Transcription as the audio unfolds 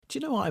Do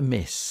you know what I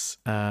miss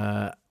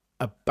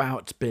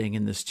about being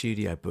in the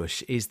studio,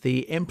 Bush, is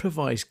the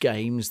improvised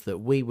games that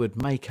we would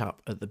make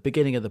up at the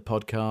beginning of the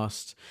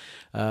podcast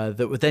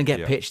that would then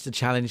get pitched to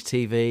Challenge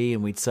TV,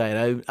 and we'd say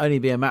it'll only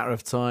be a matter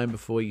of time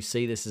before you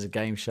see this as a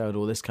game show and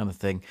all this kind of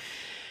thing.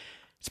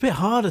 It's a bit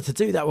harder to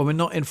do that when we're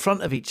not in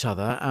front of each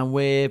other and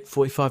we're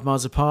 45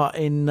 miles apart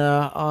in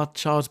our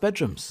child's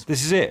bedrooms.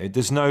 This is it.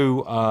 There's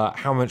no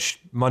how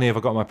much money have I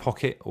got in my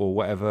pocket or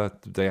whatever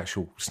the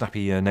actual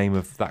snappy name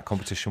of that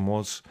competition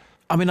was.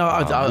 I mean,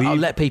 I'll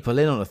let people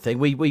in on a thing.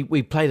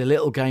 We played a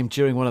little game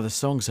during one of the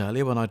songs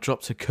earlier when I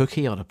dropped a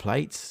cookie on a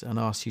plate and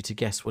asked you to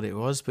guess what it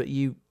was, but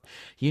you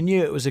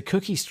knew it was a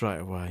cookie straight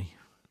away.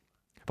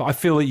 But I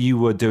feel that you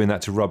were doing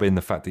that to rub in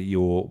the fact that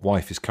your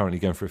wife is currently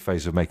going through a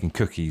phase of making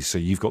cookies, so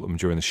you've got them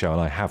during the show and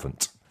I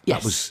haven't.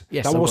 Yes,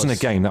 that wasn't a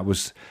game. That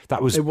was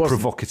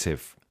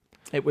provocative.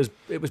 It was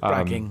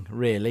bragging,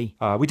 really.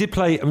 We did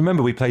play.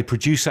 Remember, we played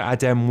producer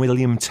Adem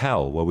William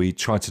Tell, where we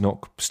tried to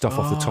knock stuff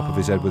off the top of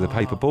his head with a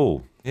paper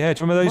ball. Yeah,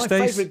 do you remember those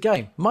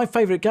days? My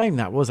favourite game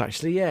that was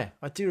actually. Yeah,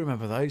 I do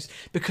remember those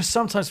because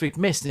sometimes we'd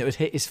missed and it would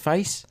hit his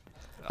face.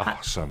 Oh,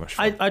 so much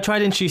fun! I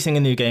tried introducing a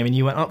new game and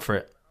you went up for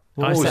it.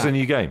 What was the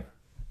new game?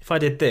 If I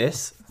did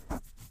this,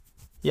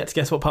 you had to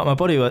guess what part of my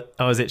body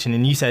I was itching,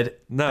 and you said,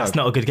 "No, that's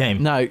not a good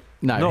game." No.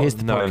 Here's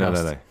the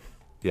podcast. No.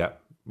 Yeah,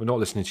 we're not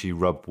listening to you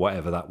rub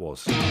whatever that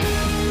was.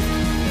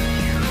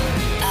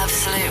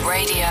 Absolute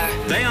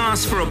Radio. They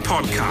asked for a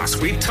podcast.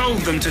 We told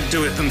them to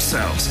do it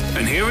themselves.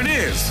 And here it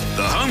is,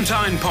 the Home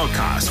Time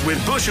Podcast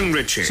with Bush and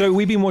Richie. So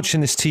we've been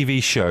watching this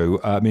TV show,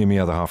 me and my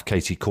other half,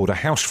 Katie, called A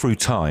House Through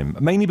Time,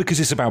 mainly because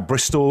it's about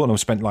Bristol, and I've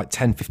spent like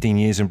 10, 15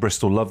 years in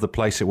Bristol, love the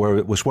place. It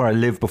was where I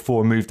lived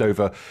before I moved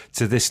over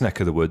to this neck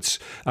of the woods.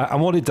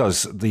 And what it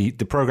does, the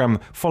programme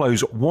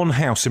follows one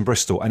house in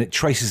Bristol, and it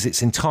traces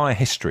its entire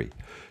history.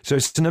 So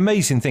it's an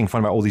amazing thing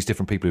finding out all these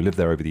different people who lived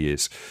there over the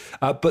years.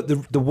 But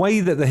the way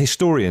that the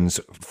historians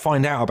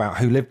find out about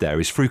who lived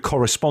there is through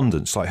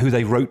correspondence, like who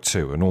they wrote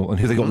to and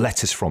who they got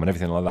letters from and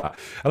everything like that.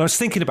 And I was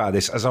thinking about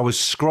this as I was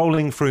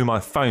scrolling through my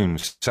phone,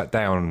 sat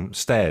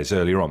downstairs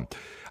earlier on. And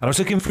I was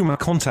looking through my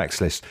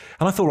contacts list.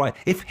 And I thought, right,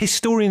 if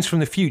historians from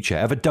the future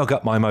ever dug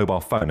up my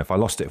mobile phone, if I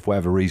lost it for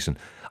whatever reason,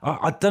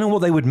 I don't know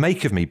what they would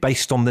make of me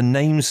based on the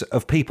names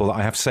of people that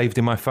I have saved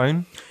in my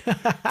phone.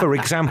 For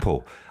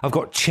example, I've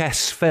got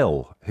Chess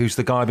Phil, who's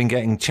the guy I've been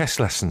getting chess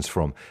lessons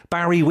from.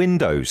 Barry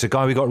Windows, the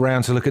guy we got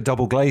round to look at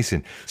double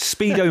glazing.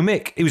 Speedo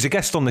Mick, he was a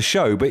guest on the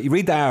show, but you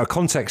read that out of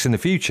context in the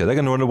future, they're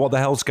going to wonder what the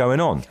hell's going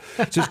on.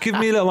 So it's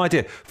given me a little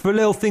idea. For a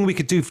little thing we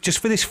could do just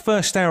for this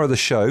first hour of the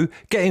show,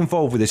 get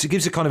involved with this. It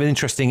gives a kind of an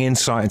interesting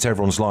insight into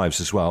everyone's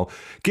lives as well.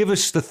 Give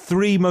us the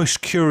 3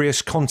 most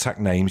curious contact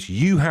names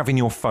you have in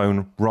your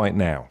phone right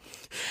now.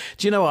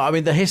 Do you know what? I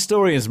mean, the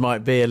historians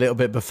might be a little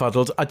bit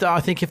befuddled. I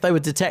think if they were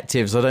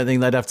detectives, I don't think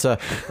they'd have to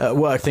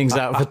work things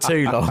out for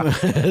too long.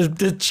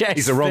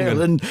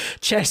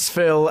 Chess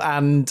Phil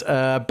and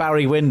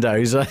Barry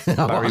Windows. I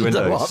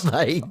wonder what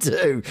they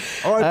do.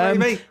 All right,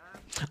 mate.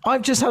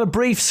 I've just had a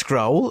brief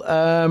scroll,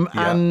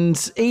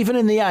 and even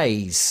in the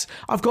A's,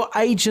 I've got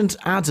Agent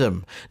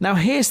Adam. Now,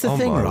 here's the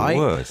thing, right?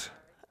 Word.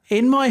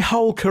 In my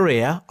whole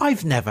career,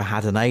 I've never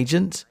had an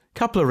agent.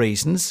 Couple of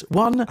reasons.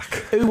 One,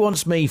 who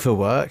wants me for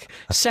work?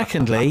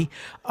 Secondly,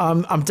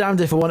 I'm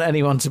damned if I want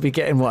anyone to be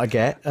getting what I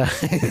get.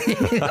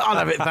 I'll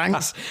have it,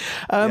 thanks.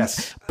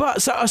 Yes.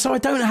 But so I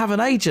don't have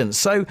an agent.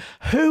 So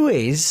who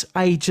is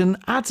Agent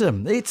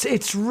Adam?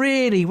 It's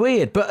really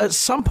weird. But at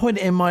some point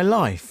in my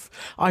life,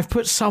 I've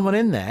put someone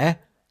in there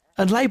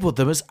and labelled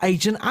them as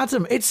Agent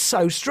Adam. It's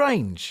so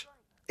strange.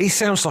 He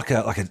sounds like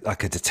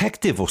a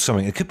detective or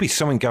something. It could be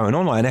something going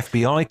on, like an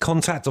FBI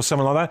contact or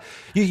something like that.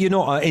 You're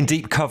not in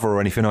deep cover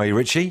or anything, are you,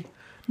 Richie?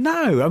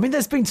 No, I mean,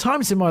 there's been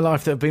times in my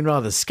life that have been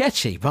rather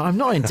sketchy, but I'm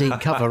not in deep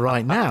cover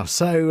right now.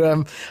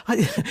 So, but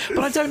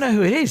I don't know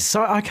who it is.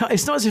 So I can't.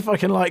 It's not as if I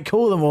can like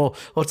call them or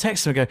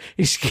text them and go,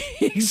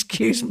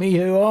 "Excuse me,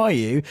 who are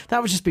you?"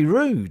 That would just be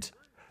rude.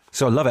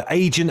 So I love it.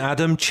 Agent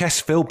Adam,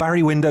 Chess Phil,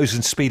 Barry Windows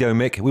and Speedo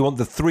Mick. We want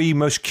the 3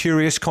 most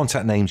curious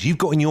contact names you've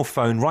got in your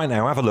phone right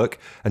now. Have a look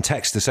and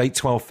text us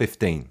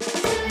 81215.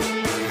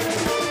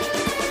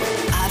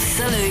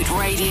 Absolute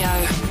Radio.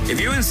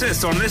 If you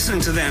insist on listening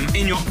to them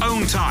in your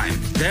own time,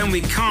 then we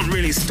can't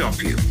really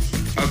stop you.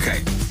 Okay,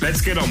 let's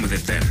get on with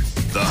it then.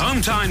 The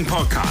Home Time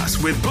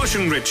Podcast with Bush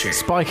and Richie.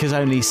 Spike has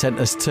only sent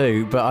us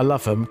 2, but I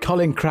love them.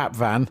 Colin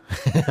Crapvan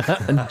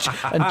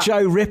and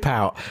Joe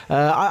Ripout.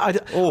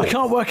 I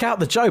can't work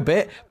out the Joe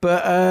bit,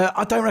 but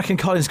I don't reckon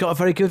Colin's got a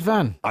very good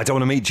van. I don't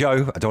want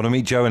to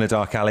meet Joe in a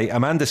dark alley.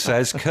 Amanda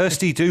says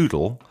Kirsty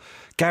Doodle,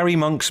 Gary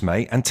Monk's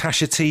mate and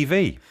Tasha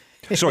TV.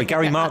 Sorry,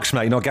 Gary Mark's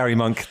mate, not Gary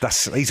Monk.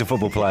 He's a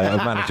football player, a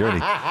manager,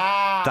 isn't he?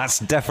 That's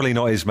definitely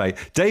not his mate.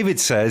 David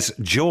says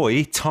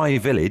Joy, Thai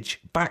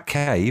Village,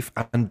 Batcave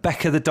and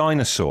Becca the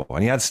Dinosaur.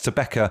 And he adds to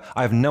Becca,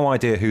 I have no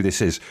idea who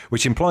this is,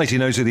 which implies he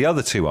knows who the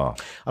other 2 are.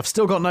 I've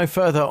still got no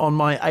further on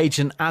my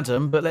Agent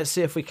Adam, but let's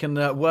see if we can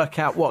work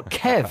out what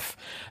Kev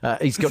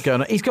he's got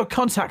going on. He's got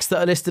contacts that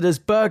are listed as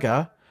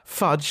Burger,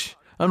 Fudge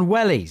and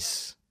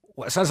Wellies.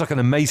 Well, it sounds like an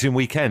amazing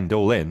weekend,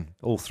 all in,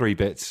 all 3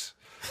 bits.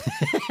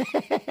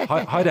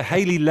 Hi to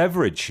Hayley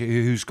Leverage,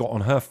 who's got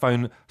on her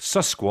phone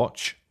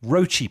Sasquatch,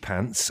 Roachy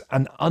Pants,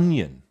 and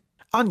Onion.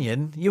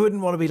 Onion? You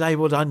wouldn't want to be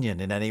labelled Onion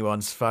in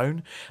anyone's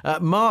phone.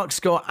 Mark's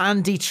got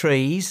Andy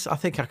Trees. I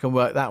think I can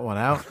work that one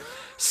out.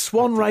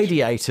 Swan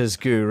Radiators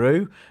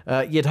Guru.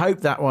 You'd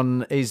hope that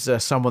one is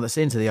someone that's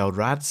into the old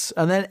rads.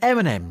 And then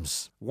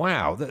M&M's.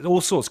 Wow,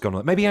 all sorts going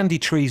on. Maybe Andy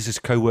Trees is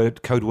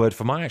code word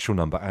for my actual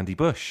number, Andy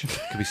Bush.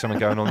 Could be something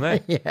going on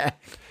there. Yeah.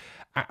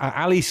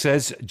 Ali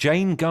says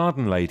Jane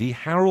Garden Lady,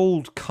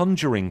 Harold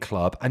Conjuring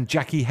Club, and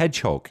Jackie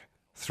Hedgehog.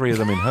 3 of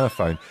them in her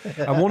phone.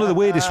 And one of the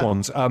weirdest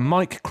ones,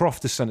 Mike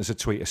Croft has sent us a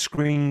tweet, a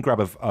screen grab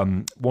of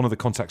one of the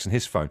contacts in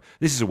his phone.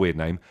 This is a weird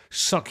name.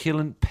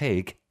 Succulent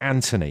Pig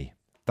Anthony.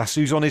 That's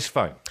who's on his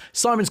phone.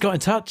 Simon's got in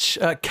touch.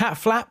 Cat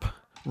Flap,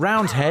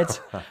 Roundhead,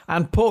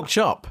 and Pork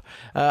Chop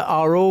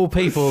are all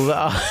people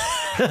that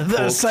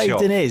are saved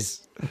chop. in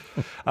his.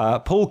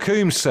 Paul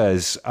Coombs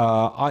says,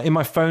 in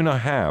my phone I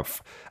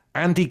have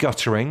Andy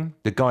Guttering,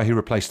 the guy who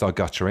replaced our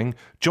guttering,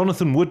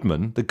 Jonathan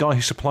Woodman, the guy who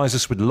supplies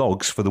us with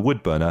logs for the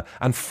wood burner,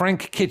 and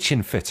Frank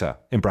Kitchen Fitter,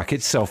 in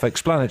brackets,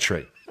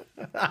 self-explanatory.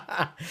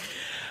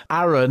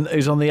 Aaron,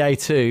 who's on the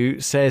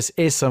A2, says,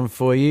 here's some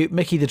for you.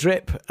 Mickey the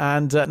Drip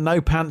and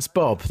No Pants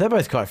Bob. They're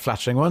both quite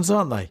flattering ones,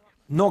 aren't they?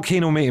 Not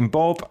keen on meeting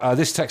Bob.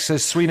 This text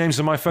says 3 names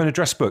in my phone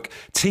address book.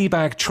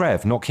 Teabag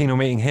Trev, not keen on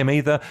meeting him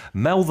either.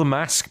 Mel the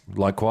Mask,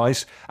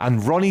 likewise.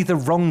 And Ronnie the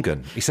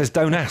Wrongun. He says,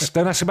 don't ask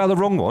about the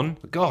wrong one.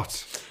 God.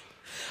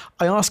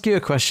 I ask you a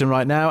question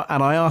right now,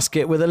 and I ask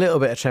it with a little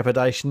bit of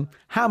trepidation.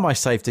 How am I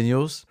saved in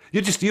yours?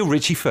 You're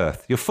Richie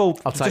Firth. You're full.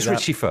 I'll take just that.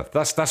 Richie Firth.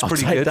 That's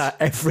pretty good. I'll take that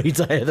every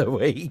day of the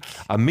week.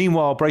 And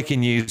meanwhile,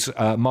 breaking news,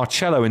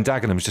 Marcello in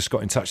Dagenham's just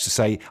got in touch to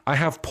say, I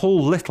have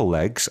Paul Little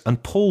Legs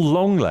and Paul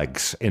Long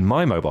Legs in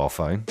my mobile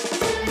phone.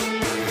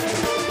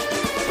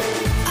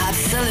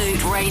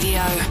 Absolute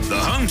Radio. The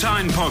Home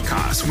Time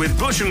Podcast with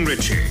Bush and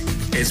Richie.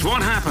 It's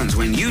what happens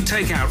when you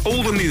take out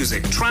all the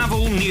music,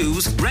 travel,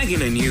 news,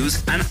 regular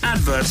news, and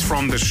adverts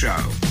from the show.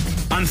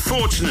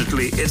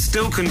 Unfortunately, it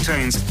still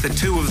contains the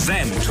 2 of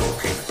them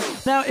talking.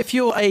 Now, if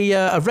you're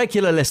a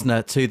regular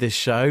listener to this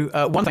show,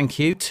 1, thank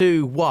you,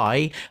 2,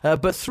 why,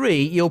 but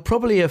 3, you'll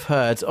probably have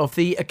heard of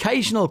the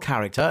occasional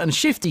character and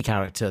shifty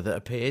character that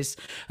appears,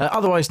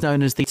 otherwise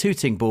known as the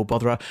Tooting Ball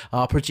Botherer,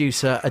 our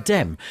producer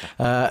Adem,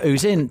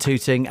 who's in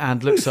Tooting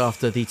and looks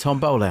after the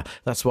Tombola.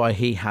 That's why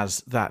he has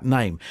that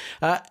name.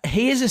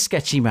 He is a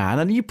sketchy man,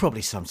 and you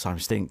probably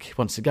sometimes think,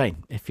 once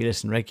again, if you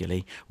listen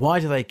regularly, why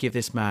do they give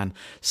this man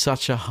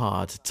such a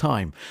hard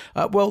time?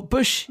 Well,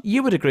 Bush,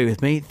 you would agree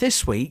with me,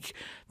 this week,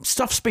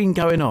 stuff's been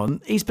going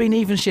on. He's been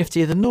even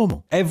shiftier than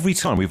normal. Every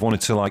time we've wanted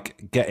to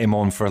get him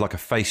on for a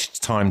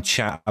FaceTime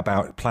chat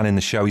about planning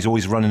the show, he's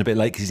always running a bit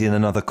late because he's in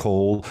another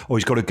call, or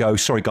he's got to go.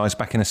 Sorry, guys,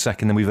 back in a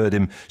second. Then we've heard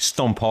him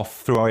stomp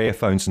off through our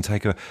earphones and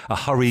take a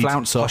hurried,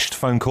 hushed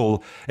phone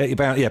call.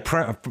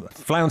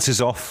 Flounces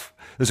off.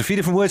 There's a few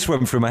different words for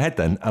him through my head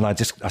then, and I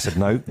said,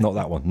 no, not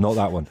that one, not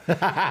that one.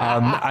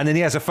 And then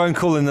he has a phone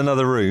call in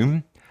another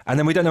room. And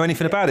then we don't know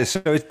anything about it. So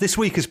this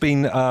week has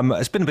been a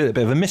bit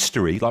of a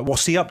mystery.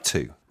 What's he up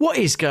to? What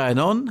is going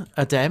on,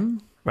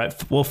 Adem? Right.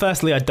 Well,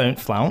 firstly, I don't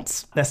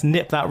flounce. Let's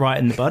nip that right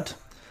in the bud.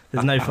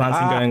 There's no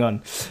flouncing going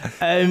on.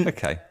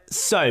 Okay.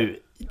 So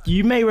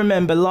you may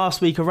remember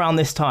last week around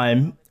this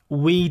time,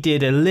 we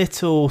did a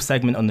little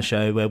segment on the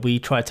show where we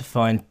tried to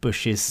find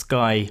Bush's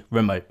Sky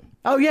remote.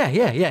 Oh,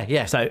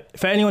 yeah. So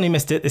for anyone who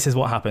missed it, this is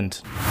what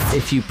happened.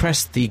 If you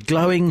press the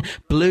glowing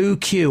blue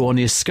Q on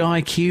your Sky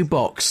Q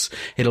box,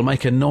 it'll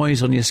make a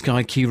noise on your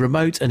Sky Q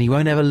remote and you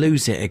won't ever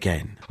lose it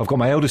again. I've got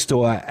my eldest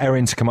daughter,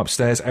 Erin, to come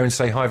upstairs. Erin,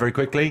 say hi very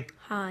quickly.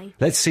 Hi.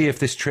 Let's see if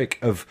this trick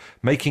of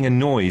making a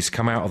noise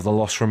come out of the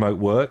lost remote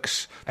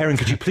works. Erin,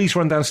 could you please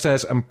run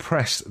downstairs and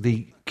press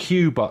the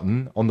Q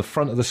button on the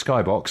front of the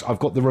Sky box? I've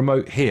got the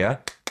remote here.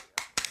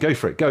 Go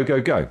for it. Go.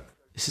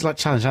 This is like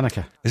Challenge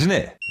Annika. Isn't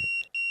it?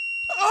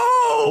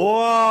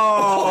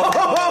 Whoa!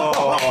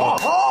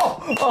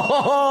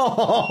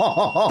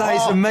 That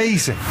is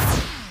amazing.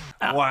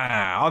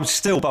 Wow, I'm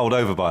still bowled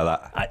over by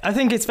that. I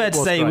think it's fair to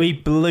say we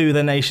blew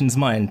the nation's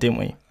mind, didn't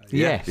we?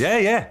 Yes.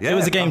 Yeah. It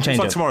was a game changer. It's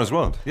like Tomorrow's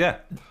World. Yeah.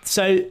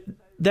 So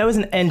there was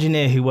an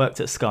engineer who worked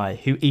at Sky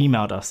who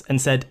emailed us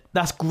and said,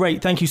 that's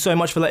great, thank you so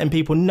much for letting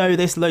people know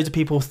this. Loads of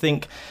people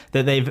think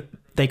that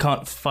they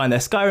can't find their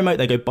Sky remote,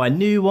 they go buy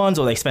new ones,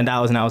 or they spend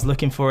hours and hours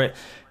looking for it.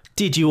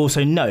 Did you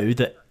also know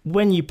that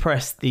when you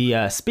press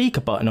the speaker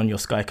button on your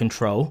Sky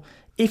Control,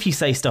 if you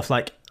say stuff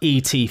like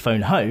E.T.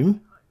 phone home,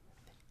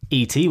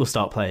 E.T. will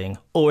start playing.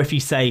 Or if you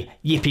say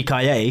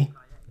yippee-ki-yay,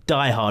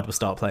 Die Hard will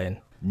start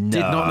playing. No. Did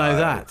not know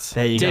that.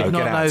 There you go. Did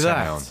not know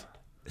that. Town.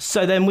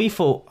 So then we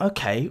thought,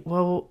 okay,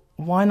 well,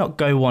 why not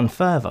go one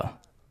further?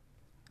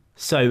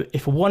 So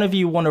if one of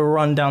you want to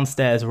run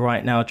downstairs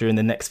right now during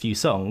the next few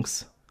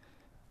songs,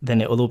 then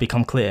it will all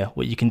become clear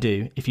what you can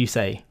do if you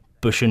say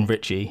Bush and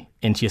Richie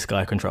into your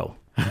Sky Control.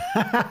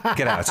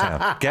 Get out of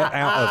town. Get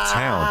out of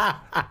town.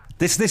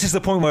 This is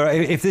the point where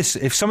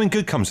if something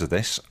good comes of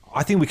this,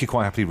 I think we could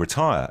quite happily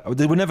retire.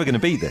 We're never going to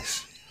beat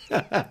this.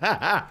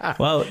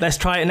 Well, let's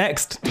try it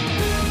next. The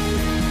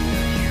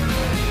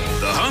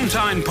Home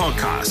Time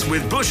Podcast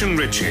with Bush and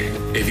Richie.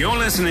 If you're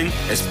listening,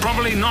 it's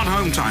probably not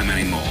Home Time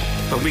anymore,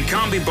 but we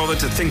can't be bothered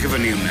to think of a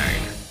new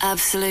name.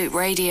 Absolute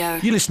Radio.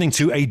 You're listening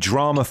to a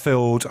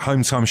drama-filled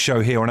Home Time show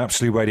here on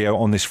Absolute Radio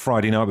on this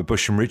Friday night with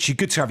Bush and Richie.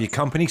 Good to have your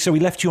company. So we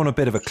left you on a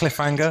bit of a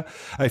cliffhanger.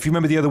 If you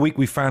remember the other week,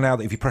 we found out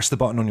that if you press the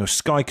button on your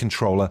Sky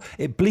controller,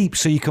 it bleeps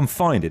so you can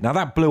find it. Now,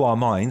 that blew our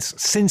minds.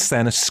 Since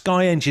then, a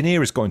Sky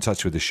engineer has got in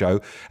touch with the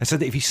show and said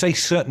that if you say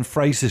certain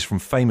phrases from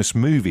famous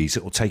movies,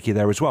 it will take you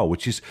there as well,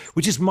 which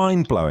is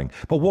mind-blowing.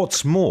 But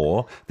what's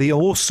more, the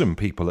awesome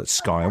people at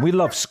Sky, and we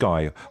love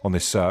Sky on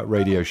this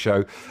radio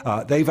show,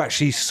 they've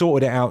actually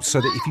sorted it out so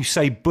that if you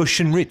say Bush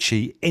and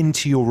Richie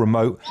into your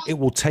remote, it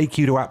will take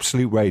you to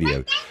Absolute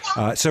Radio.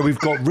 So we've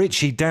got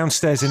Richie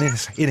downstairs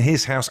in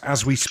his house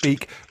as we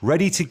speak,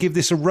 ready to give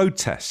this a road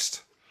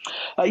test.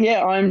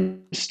 Yeah,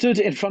 I'm stood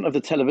in front of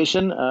the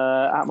television.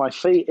 At my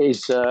feet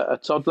is a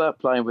toddler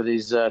playing with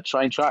his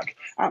train track.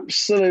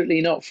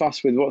 Absolutely not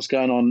fussed with what's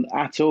going on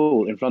at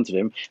all in front of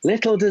him.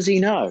 Little does he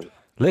know.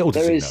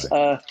 There is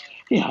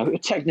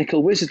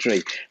technical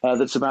wizardry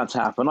that's about to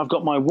happen. I've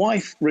got my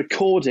wife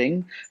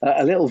recording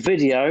a little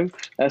video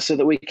so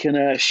that we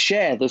can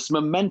share this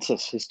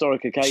momentous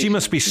historic occasion. She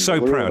must be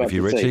so proud of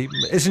you, Richie.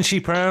 Isn't she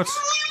proud?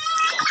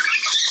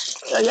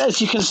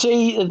 As you can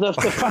see, the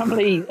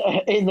family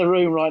in the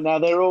room right now,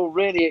 they're all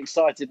really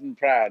excited and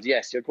proud.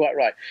 Yes, you're quite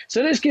right.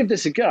 So let's give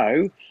this a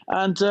go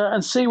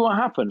and see what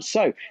happens.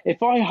 So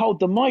if I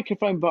hold the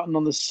microphone button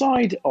on the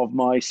side of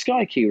my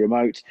Sky Key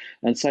remote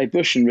and say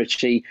Bush and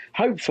Richie,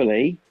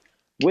 hopefully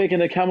we're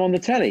going to come on the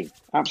telly,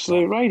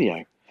 Absolute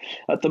Radio.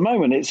 At the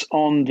moment, it's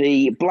on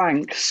the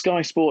blank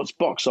Sky Sports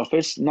box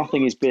office.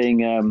 Nothing is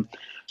being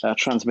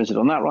transmitted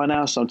on that right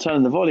now, so I'm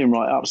turning the volume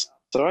right up. So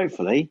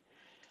hopefully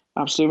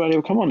Absolute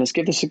Radio, come on, let's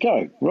give this a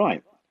go.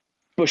 Right.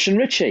 Bush and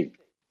Richie.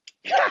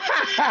 Yes.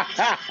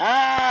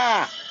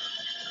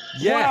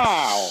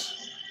 Wow.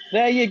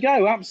 There you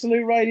go.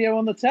 Absolute Radio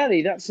on the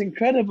telly. That's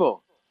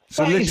incredible.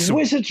 So that is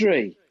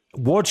wizardry.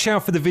 Watch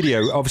out for the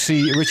video.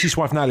 Obviously, Richie's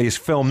wife Natalie has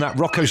filmed that.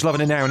 Rocco's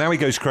loving it now. Now he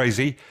goes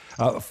crazy.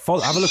 Have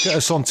a look at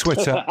us on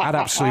Twitter at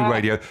Absolute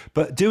Radio.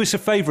 But do us a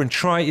favour and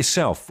try it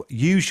yourself.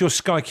 Use your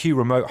Sky Q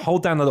remote,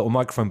 hold down the little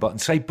microphone button,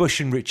 say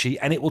Bush and Richie,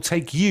 and it will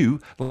take you,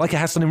 like it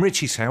has done in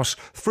Richie's house,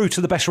 through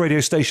to the best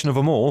radio station of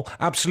them all,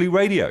 Absolute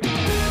Radio.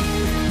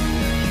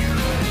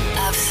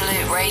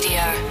 Absolute Radio.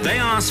 They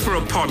asked for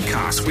a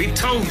podcast. We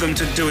told them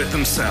to do it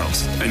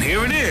themselves. And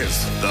here it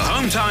is, the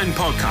Home Time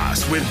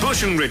Podcast with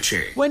Bush and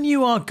Richie. When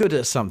you are good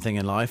at something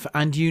in life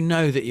and you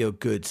know that you're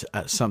good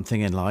at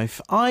something in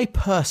life, I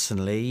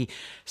personally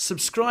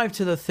subscribe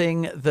to the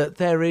thing that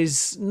there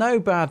is no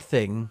bad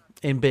thing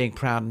in being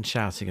proud and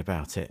shouting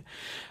about it.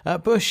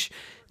 Bush,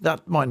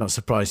 that might not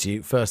surprise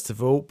you, first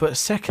of all, but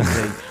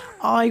secondly,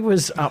 I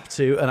was up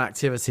to an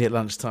activity at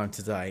lunchtime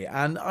today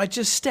and I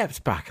just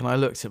stepped back and I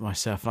looked at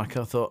myself and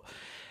I thought,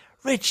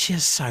 Rich, you're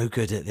so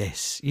good at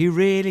this. You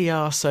really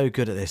are so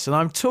good at this. And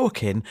I'm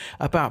talking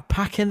about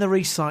packing the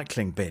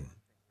recycling bin.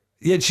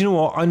 Yeah, do you know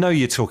what? I know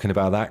you're talking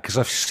about that because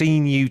I've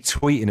seen you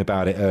tweeting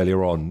about it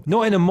earlier on.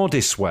 Not in a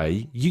modest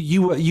way.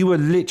 You were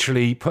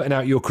literally putting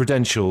out your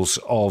credentials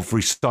of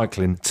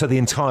recycling to the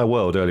entire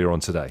world earlier on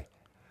today.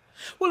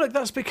 Well, look,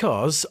 that's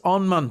because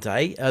on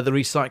Monday, the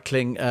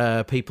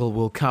recycling people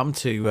will come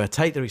to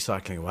take the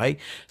recycling away.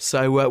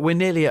 So we're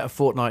nearly at a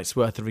fortnight's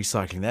worth of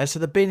recycling there. So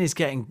the bin is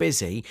getting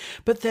busy.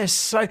 But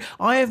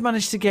I have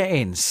managed to get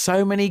in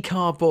so many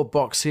cardboard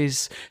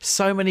boxes,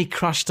 so many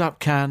crushed up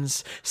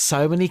cans,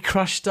 so many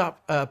crushed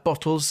up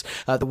bottles.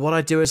 That what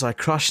I do is I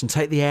crush and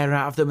take the air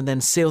out of them and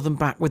then seal them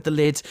back with the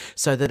lid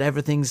so that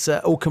everything's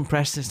all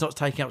compressed and it's not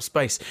taking up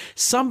space.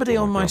 Somebody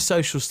on my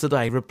socials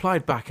today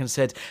replied back and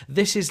said,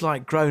 this is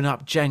like grown-up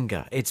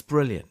Jenga. It's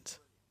brilliant.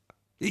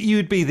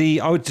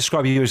 I would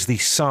describe you as the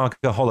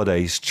Saga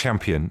Holidays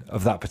champion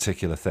of that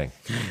particular thing.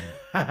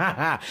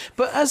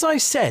 But as I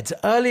said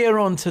earlier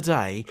on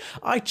today,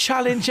 I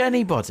challenge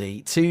anybody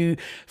to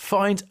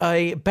find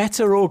a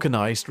better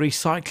organised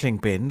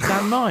recycling bin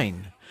than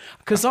mine.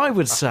 Because I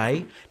would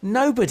say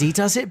nobody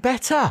does it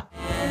better.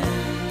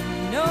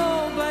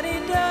 Nobody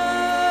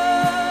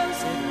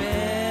does it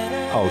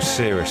better. Oh,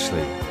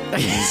 seriously.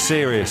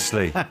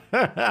 Seriously.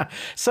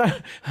 So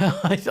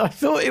I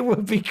thought it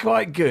would be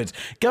quite good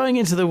going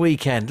into the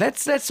weekend.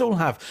 Let's all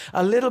have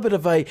a little bit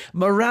of a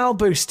morale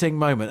boosting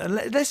moment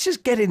and let's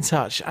just get in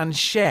touch and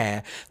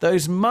share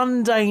those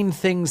mundane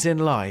things in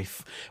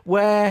life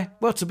where,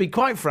 well, to be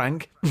quite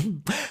frank,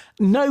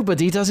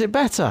 nobody does it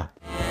better.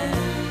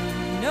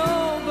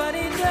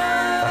 Nobody does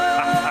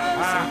it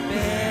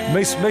better.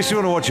 Makes you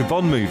want to watch a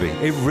Bond movie.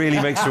 It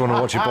really makes you want to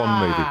watch a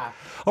Bond movie.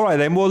 All right,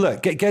 then. Well,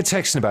 look, get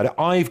texting about it.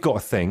 I've got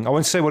a thing. I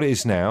won't say what it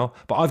is now,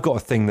 but I've got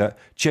a thing that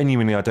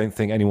genuinely I don't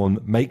think anyone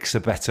makes a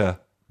better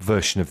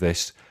version of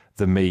this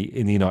than me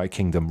in the United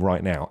Kingdom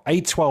right now.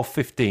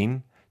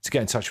 81215 to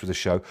get in touch with the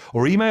show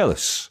or email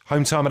us,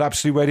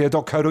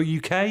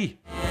 hometime@absoluteradio.co.uk.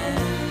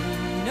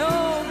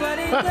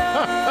 Nobody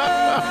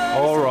does.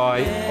 All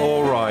right.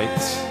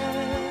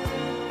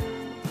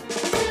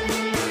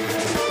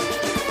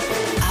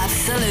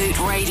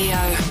 Absolute Radio.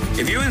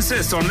 If you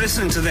insist on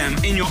listening to them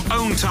in your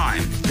own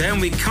time, then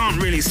we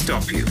can't really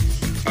stop you.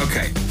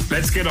 Okay,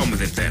 let's get on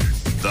with it then.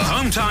 The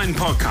Home Time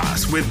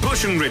Podcast with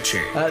Bush and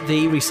Richie.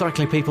 The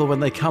recycling people, when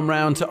they come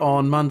round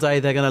on Monday,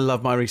 they're going to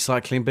love my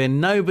recycling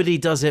bin. Nobody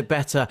does it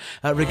better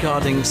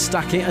regarding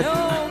stacking.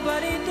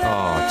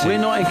 We're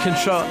not in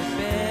control.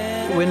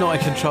 We're not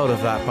in control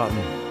of that button.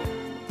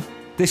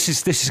 This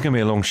is going to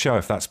be a long show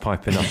if that's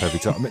piping up every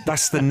time. I mean,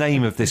 that's the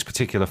name of this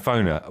particular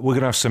phoner. We're going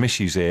to have some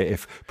issues here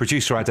if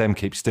producer Adem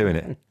keeps doing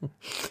it.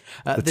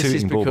 The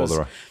tooting ball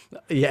botherer.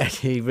 Yeah,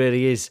 he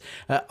really is.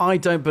 I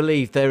don't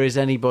believe there is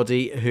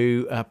anybody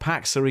who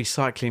packs a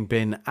recycling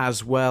bin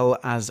as well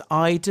as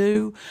I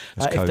do.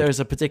 If there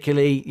is a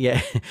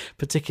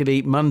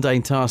particularly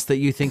mundane task that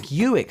you think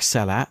you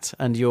excel at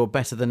and you're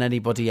better than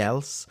anybody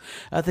else,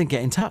 then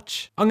get in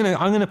touch. I'm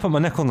going to put my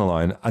neck on the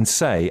line and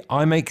say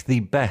I make the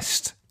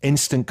best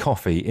instant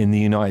coffee in the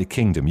United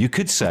Kingdom. You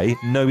could say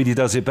nobody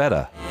does it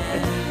better.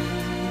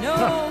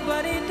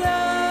 Nobody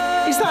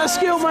does. Is that a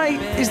skill, mate?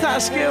 Is that a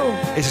skill?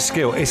 It's a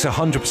skill. It's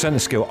 100% a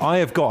skill.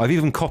 I've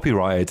even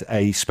copyrighted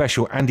a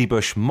special Andy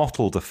Bush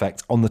mottled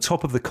effect on the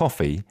top of the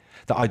coffee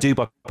that I do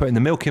by putting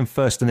the milk in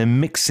first and then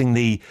mixing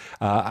the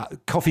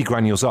coffee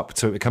granules up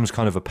so it becomes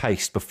kind of a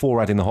paste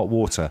before adding the hot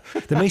water.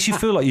 That makes you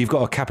feel like you've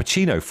got a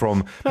cappuccino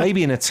from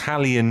maybe an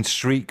Italian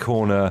street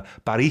corner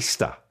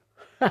barista.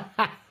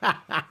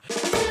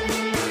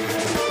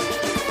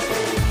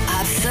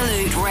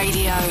 Absolute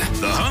Radio.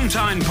 The Home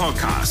Time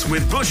Podcast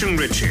with Bush and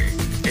Richie.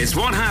 It's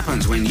what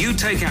happens when you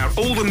take out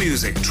all the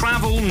music,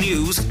 travel,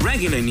 news,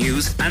 regular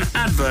news, and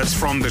adverts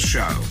from the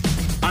show.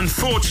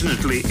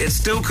 Unfortunately, it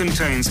still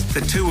contains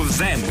the two of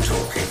them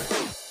talking.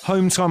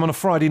 Home Time on a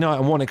Friday night,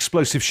 and what an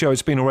explosive show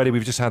it's been already.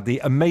 We've just had the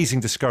amazing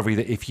discovery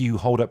that if you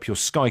hold up your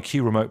Sky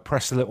Q remote,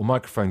 press the little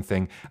microphone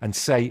thing and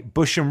say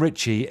Bush and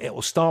Richie, it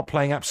will start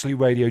playing Absolute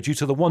Radio due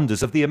to the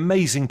wonders of the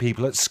amazing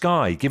people at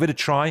Sky. Give it a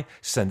try.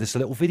 Send us a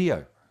little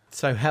video.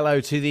 So hello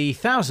to the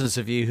thousands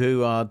of you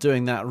who are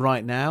doing that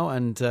right now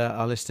and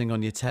are listening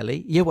on your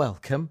telly. You're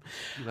welcome.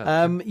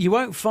 You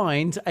won't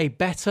find a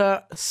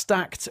better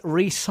stacked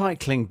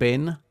recycling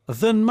bin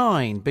than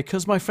mine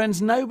because, my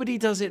friends, nobody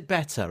does it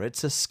better.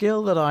 It's a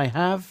skill that I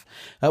have.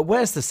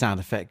 Where's the sound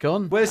effect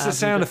gone? Where's the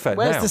sound effect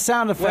Where's now? the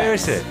sound effect? Where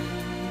is it?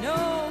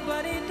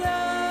 Nobody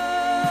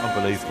does.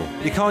 Unbelievable.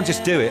 You can't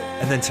just do it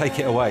and then take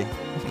it away.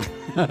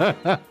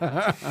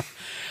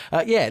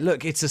 Yeah,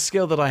 look, it's a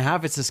skill that I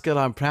have. It's a skill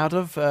I'm proud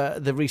of.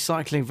 The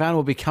recycling van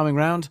will be coming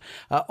round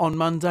on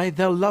Monday.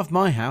 They'll love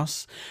my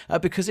house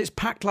because it's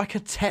packed like a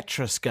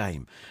Tetris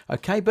game.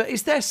 Okay, but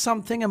is there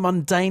something, a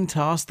mundane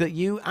task that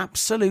you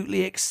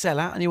absolutely excel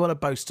at and you want to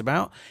boast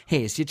about?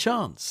 Here's your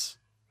chance.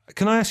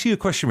 Can I ask you a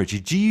question, Richie?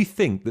 Do you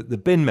think that the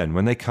bin men,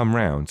 when they come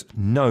round,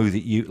 know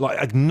that you, like,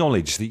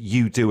 acknowledge that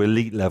you do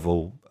elite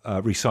level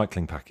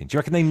recycling packing? Do you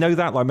reckon they know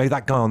that? Like, maybe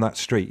that guy on that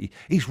street,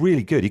 he's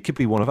really good. He could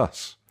be one of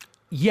us.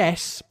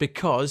 Yes,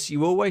 because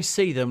you always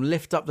see them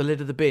lift up the lid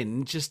of the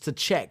bin just to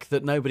check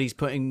that nobody's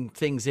putting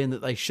things in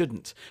that they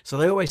shouldn't. So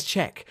they always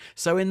check.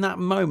 So in that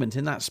moment,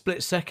 in that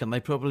split second,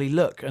 they probably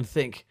look and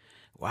think,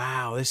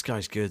 wow, this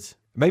guy's good.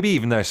 Maybe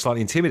even they're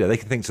slightly intimidated. They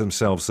can think to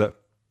themselves that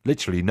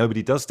literally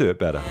nobody does do it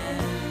better.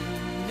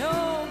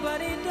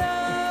 Nobody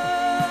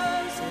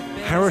does.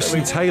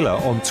 Harrison Taylor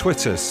on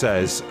Twitter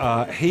says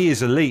he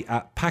is elite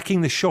at packing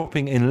the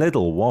shopping in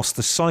Lidl whilst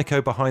the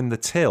psycho behind the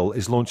till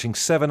is launching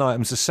 7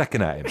 items a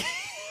second at him.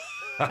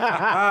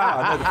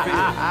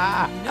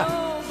 I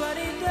know the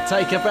feeling.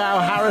 Take a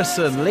bow,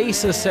 Harrison.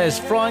 Lisa says,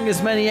 frying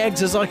as many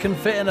eggs as I can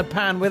fit in a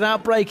pan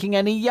without breaking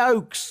any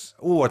yolks.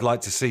 Oh, I'd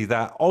like to see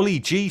that. Ollie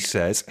G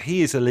says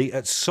he is elite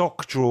at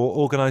sock drawer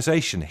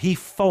organisation. He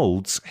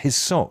folds his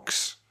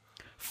socks.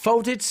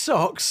 Folded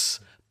socks?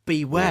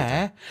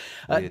 Beware.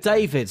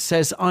 David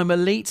says, I'm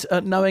elite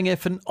at knowing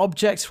if an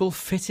object will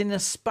fit in a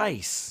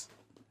space.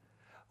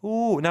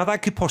 Oh, now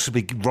that could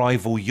possibly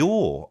rival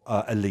your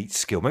elite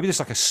skill. Maybe there's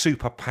like a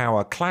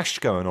superpower clash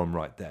going on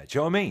right there. Do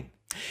you know what I mean?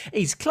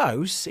 He's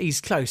close.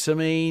 He's close. I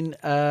mean,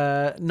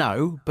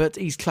 no, but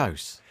he's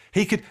close.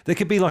 There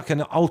could be like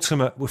an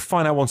ultimate, we'll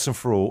find out once and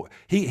for all.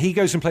 He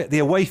goes and play, the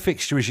away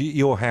fixture is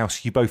your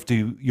house, you both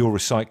do your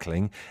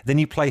recycling. Then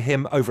you play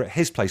him over at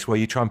his place where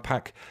you try and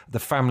pack the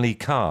family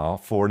car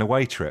for an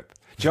away trip.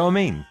 Do you know what I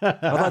mean?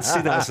 I'd like to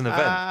see that as an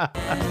event.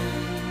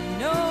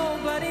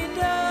 Nobody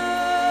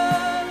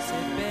does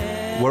it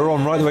better. We're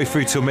on right the way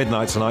through till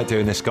midnight tonight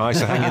doing this, guys,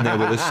 so hang in there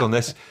with us on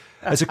this.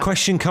 There's a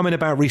question coming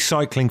about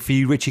recycling for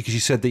you, Richie, because you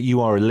said that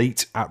you are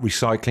elite at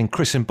recycling.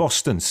 Chris in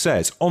Boston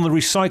says, on the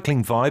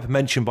recycling vibe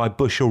mentioned by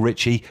Bush or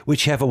Richie,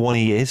 whichever one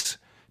he is.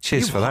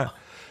 Cheers for that.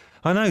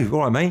 I know. All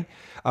right, mate.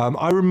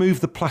 I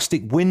remove the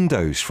plastic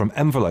windows from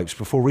envelopes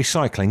before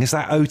recycling. Is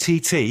that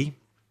OTT?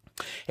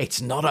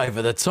 It's not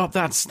over the top.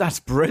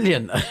 That's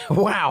brilliant.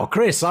 Wow,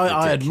 Chris,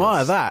 I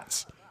admire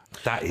that.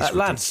 That is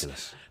ridiculous.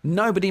 Lads,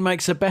 nobody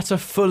makes a better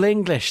full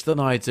English than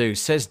I do,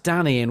 says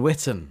Danny in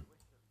Witton.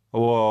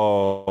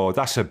 Oh,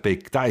 that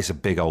is a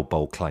big old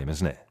bold claim,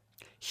 isn't it?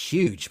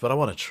 Huge, but I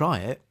want to try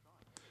it.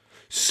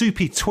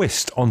 Soupy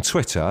Twist on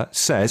Twitter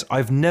says,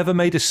 I've never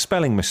made a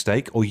spelling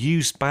mistake or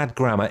used bad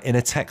grammar in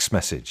a text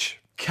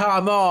message.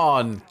 Come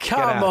on.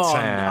 out of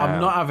town. I'm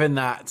not having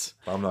that.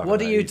 I'm not What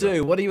do having you that either.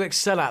 do? What do you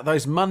excel at?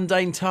 Those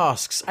mundane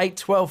tasks. 8,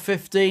 12,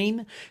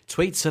 15.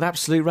 Tweets at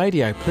Absolute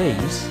Radio,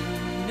 please.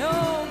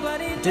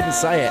 Nobody Didn't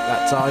say it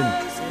that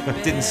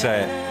time. Didn't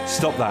say it.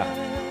 Stop that.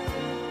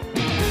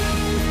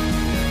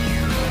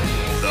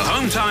 The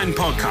Home Time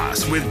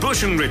Podcast with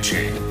Bush and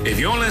Richie. If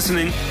you're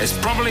listening, it's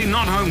probably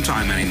not Home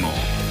Time anymore,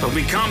 but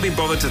we can't be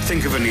bothered to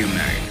think of a new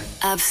name.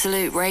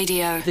 Absolute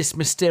Radio. This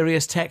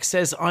mysterious text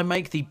says, I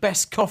make the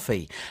best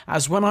coffee,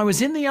 as when I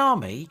was in the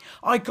army,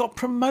 I got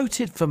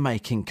promoted for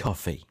making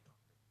coffee.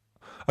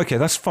 Okay,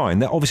 that's fine.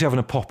 They're obviously having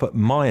a pop at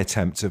my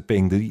attempt of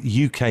being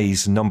the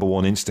UK's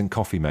 #1 instant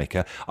coffee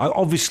maker. I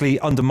obviously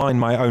undermined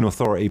my own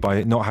authority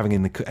by not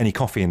having any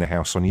coffee in the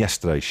house on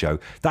yesterday's show.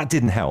 That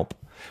didn't help.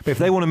 But if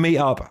they want to meet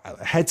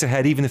up head to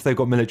head, even if they've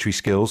got military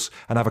skills,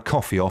 and have a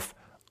coffee off,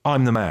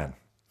 I'm the man.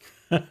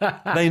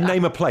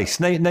 Name a place,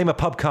 name a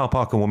pub car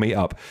park and we'll meet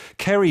up.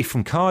 Kerry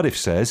from Cardiff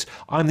says,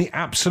 I'm the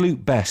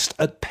absolute best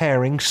at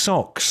pairing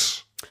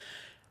socks.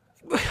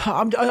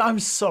 I'm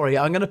sorry,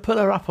 I'm going to pull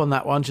her up on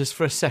that one just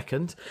for a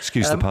second.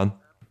 Excuse the pun.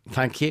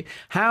 Thank you.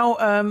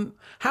 How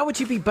would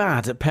you be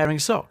bad at pairing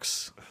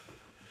socks?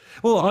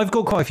 Well, I've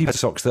got quite a few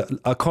socks that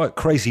are quite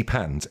crazy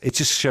patterns. It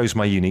just shows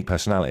my unique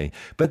personality.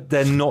 But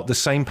they're not the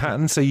same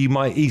pattern, so you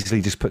might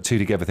easily just put two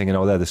together thinking,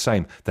 oh, they're the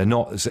same. They're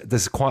not.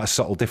 There's quite a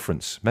subtle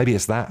difference. Maybe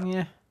it's that.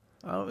 Yeah.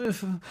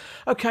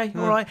 Okay,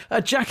 all right.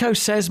 Jacko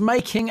says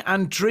making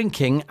and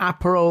drinking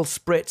Aperol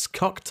Spritz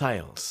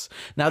cocktails.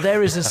 Now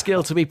there is a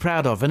skill to be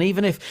proud of, and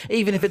even if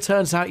it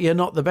turns out you're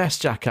not the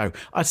best, Jacko,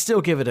 I'd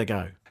still give it a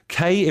go.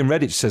 Kay in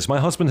Redditch says,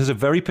 my husband has a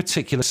very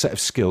particular set of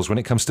skills when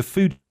it comes to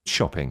food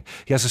shopping.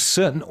 He has a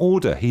certain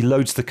order he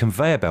loads the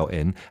conveyor belt in,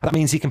 and that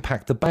means he can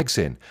pack the bags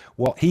in,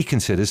 what he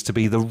considers to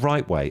be the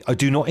right way. I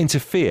do not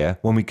interfere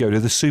when we go to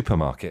the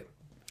supermarket.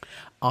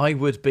 I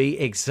would be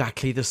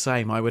exactly the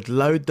same. I would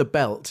load the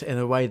belt in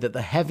a way that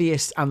the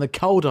heaviest and the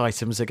cold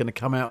items are going to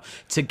come out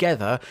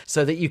together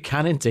so that you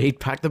can indeed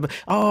pack them.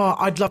 Oh,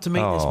 I'd love to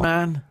meet this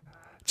man.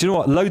 Do you know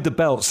what? Load the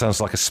Belt sounds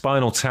like a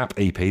Spinal Tap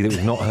EP that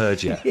we've not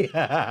heard yet. Again.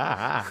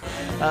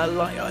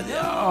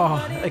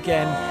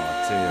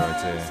 Oh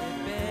dear.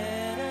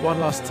 One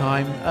last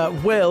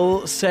time.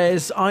 Will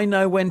says, I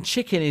know when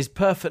chicken is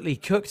perfectly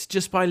cooked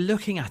just by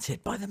looking at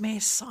it, by the mere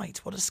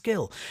sight. What a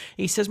skill.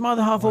 He says, my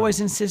other half always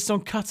insists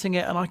on cutting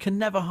it, and I can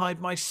never hide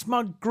my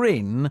smug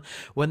grin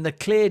when the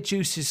clear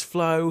juices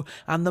flow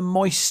and the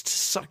moist,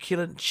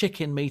 succulent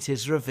chicken meat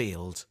is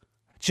revealed.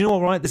 Do you know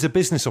what, right? There's a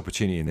business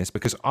opportunity in this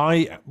because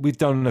we've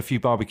done a few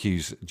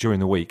barbecues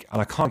during the week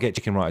and I can't get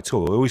chicken right at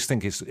all. I always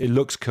think it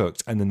looks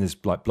cooked and then there's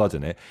like blood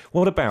in it.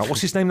 What's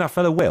his name, that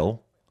fella,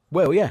 Will?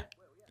 Will, yeah.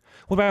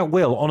 What about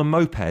Will on a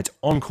moped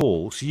on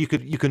call? So you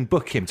can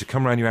book him to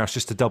come around your house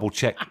just to double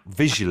check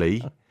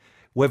visually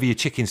whether your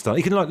chicken's done.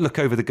 He can like look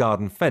over the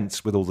garden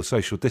fence with all the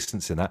social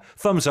distance in that.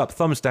 Thumbs up,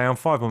 thumbs down,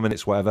 5 more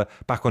minutes, whatever,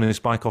 back on his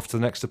bike off to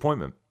the next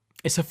appointment.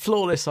 It's a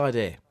flawless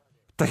idea.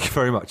 Thank you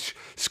very much.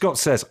 Scott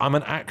says, I'm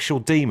an actual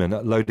demon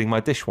at loading my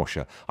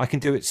dishwasher. I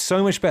can do it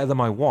so much better than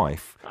my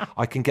wife.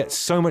 I can get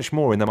so much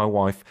more in than my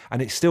wife,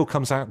 and it still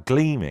comes out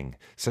gleaming.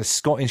 Says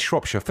Scott in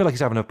Shropshire. I feel like he's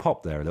having a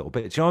pop there a little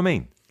bit. Do you know what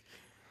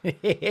I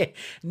mean?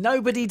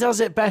 Nobody does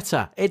it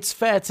better. It's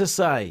fair to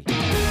say.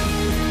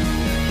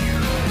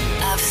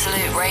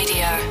 Absolute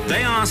Radio.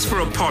 They asked for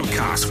a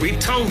podcast. We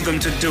told them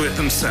to do it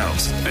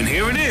themselves. And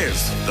here it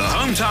is, the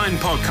Home Time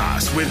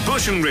Podcast with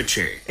Bush and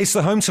Richie. It's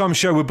the Home Time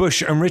Show with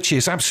Bush and Richie.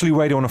 It's Absolute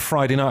Radio on a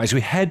Friday night as we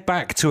head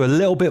back to a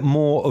little bit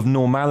more of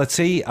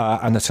normality.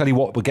 And I tell you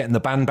what, we're getting the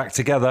band back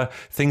together.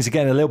 Things are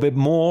getting a little bit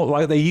more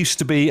like they used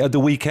to be at the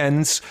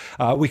weekends.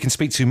 We can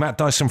speak to Matt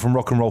Dyson from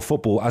Rock and Roll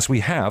Football as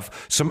we have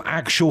some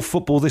actual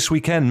football this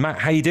weekend. Matt,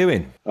 how you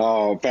doing?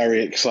 Oh,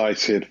 very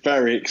excited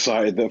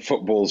that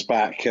football's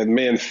back. And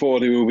me and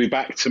Fordy will be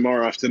back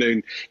tomorrow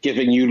afternoon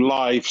giving you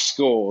live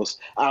scores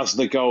as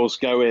the goals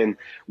go in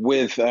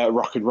with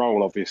rock and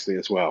roll, obviously,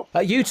 as well.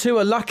 You two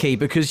are lucky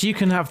because you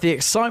can have the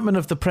excitement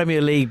of the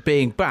Premier League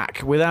being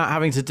back without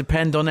having to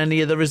depend on any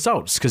of the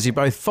results because you're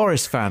both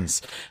Forest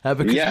fans.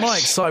 Because Yes. my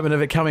excitement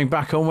of it coming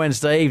back on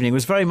Wednesday evening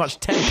was very much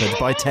tempered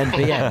by 10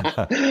 p.m.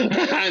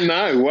 I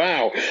know,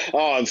 wow.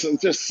 Oh, it's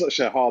just such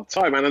a hard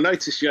time. And I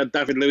noticed you had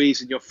David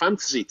Luiz in your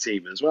fantasy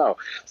team as well.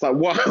 It's like,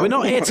 wow. We're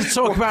not here to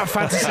talk about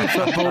fantasy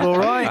football, all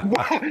right?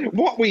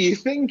 What were you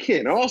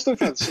thinking? Arsenal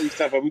fans seem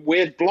to have a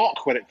weird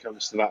block when it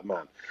comes to that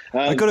man.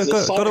 I've got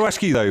to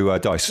ask you, though,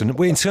 Dyson,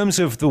 in terms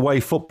of the way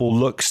football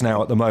looks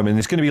now at the moment,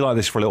 it's going to be like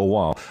this for a little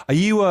while. Are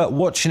you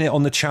watching it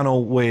on the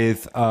channel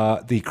with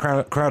the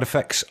crowd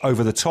effects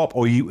over the top,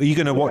 or are you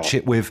going to watch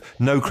it with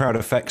no crowd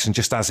effects and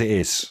just as it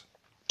is?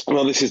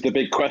 Well, this is the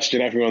big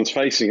question everyone's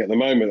facing at the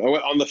moment.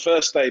 On the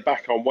first day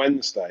back on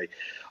Wednesday,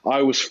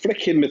 I was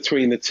flicking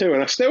between the two,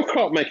 and I still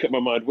can't make up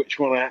my mind which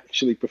one I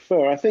actually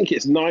prefer. I think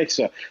it's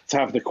nicer to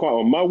have the quiet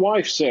one. My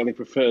wife certainly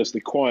prefers the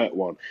quiet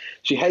one.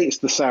 She hates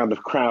the sound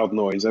of crowd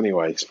noise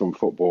anyways from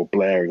football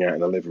blaring out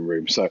in the living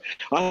room. So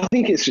I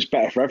think it's just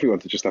better for everyone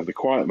to just have the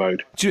quiet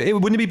mode.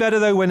 Wouldn't it be better,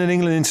 though, when an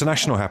England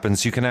international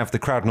happens, you can have the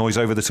crowd noise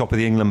over the top of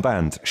the England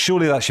band?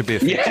 Surely that should be a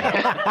feature. Yeah.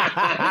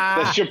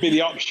 That should be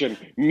the option.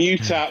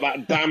 Mute out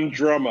that damn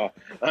drummer.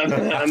 And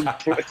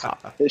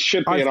it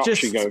should be an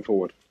option going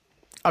forward.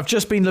 I've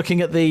just been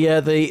looking at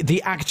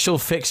the actual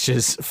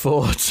fixtures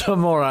for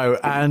tomorrow,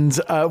 and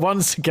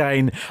once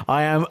again,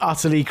 I am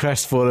utterly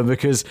crestfallen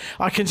because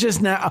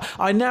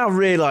I now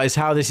realise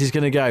how this is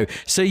going to go.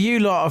 So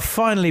you lot are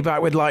finally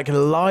back with like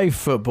live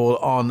football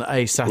on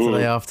a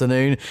Saturday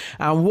afternoon,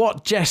 and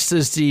what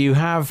jesters do you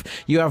have?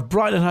 You have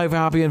Brighton and Hove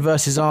Albion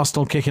versus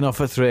Arsenal kicking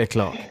off at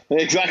 3:00.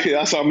 Exactly,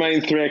 that's our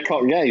main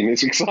 3:00 game.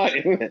 It's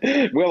exciting, isn't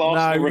it? Will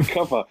Arsenal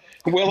recover?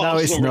 Will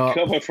Arsenal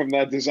recover from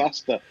their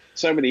disaster?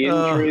 So many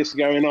injuries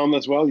going on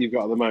as well you've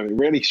got at the moment.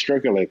 Really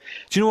struggling.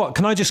 Do you know what?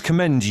 Can I just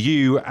commend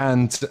you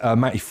and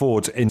Matty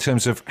Ford in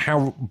terms of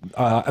how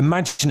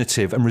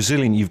imaginative and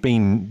resilient you've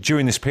been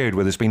during this period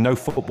where there's been no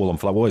football on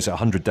for like, what is it,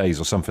 100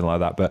 days or something like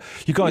that. But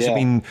you guys have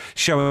been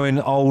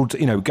showing old,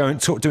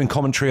 doing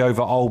commentary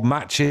over old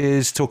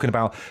matches, talking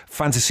about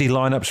fantasy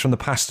lineups from the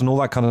past and all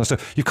that kind of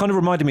stuff. You've kind of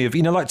reminded me of,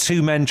 like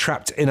two men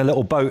trapped in a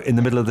little boat in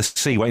the middle of the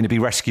sea waiting to be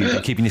rescued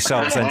but keeping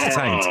yourselves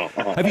entertained.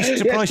 Have you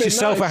surprised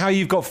yourself at how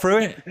you've got through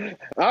it?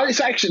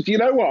 It's actually, do you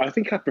know what? I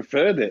think I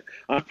preferred it.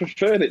 I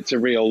preferred it to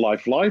real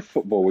life live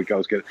football with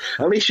goals.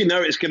 At least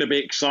it's going to be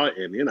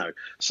exciting.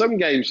 Some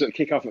games that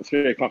kick off at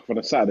 3:00 on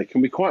a Saturday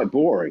can be quite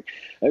boring.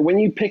 When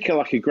you pick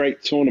a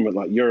great tournament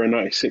like Euro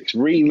 '96,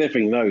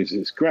 reliving those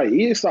is great.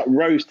 It's like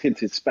rose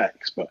tinted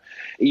specs, but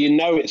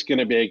it's going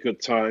to be a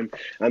good time.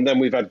 And then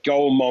we've had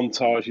goal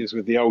montages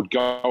with the old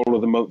goal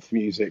of the month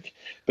music,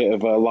 bit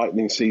of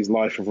Lightning Seas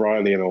Life of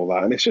Riley and all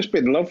that. And it's just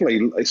been lovely.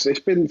 It's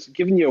been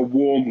giving you a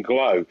warm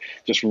glow,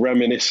 just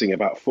reminiscing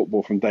about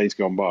football from days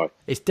gone by.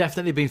 It's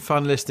definitely been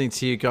fun listening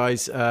to you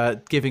guys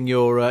giving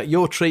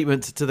your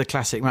treatment to the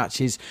classic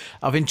matches.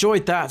 I've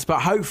enjoyed that,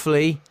 but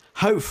hopefully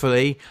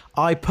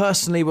I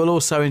personally will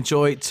also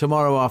enjoy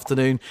tomorrow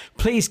afternoon.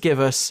 Please give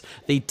us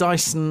the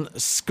Dyson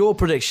score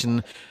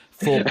prediction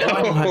for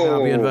Brighton Hove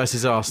Albion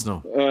versus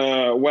Arsenal.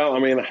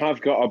 I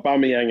have got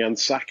Aubameyang and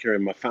Saka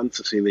in my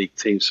fantasy league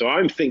team, so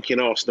I'm thinking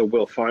Arsenal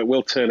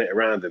will turn it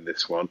around in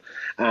this one,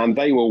 and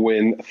they will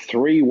win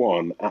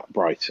 3-1 at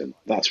Brighton.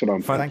 That's what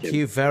I'm thinking. Thank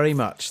you very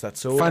much.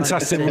 That's all.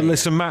 Fantastic. Well,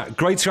 listen, Matt,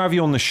 great to have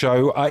you on the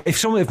show. If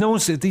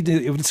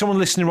someone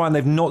listening around,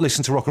 they've not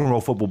listened to rock and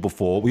roll football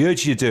before, we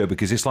urge you to do it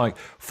because it's like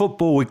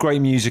football with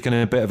great music and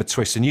a bit of a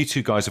twist, and you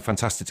two guys are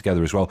fantastic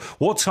together as well.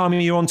 What time are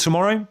you on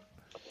tomorrow?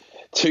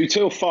 2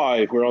 till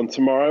 5, we're on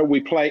tomorrow.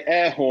 We play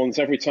air horns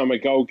every time a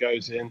goal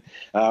goes in.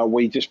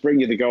 We just bring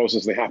you the goals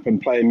as they happen,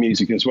 playing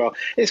music as well.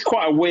 It's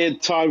quite a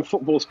weird time.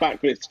 Football's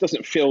back, but it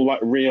doesn't feel like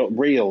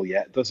real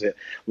yet, does it?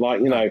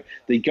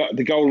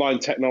 The goal line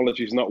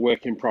technology is not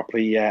working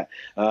properly yet.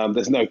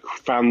 There's no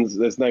fans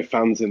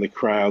in the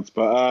crowds.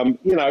 But,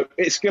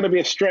 it's going to be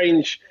a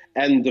strange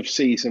end of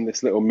season,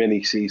 this little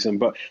mini season,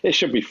 but it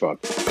should be fun.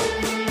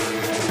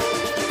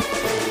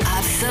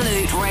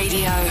 Absolute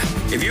Radio.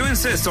 If you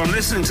insist on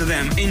listening to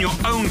them in your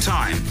own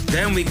time,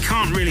 then we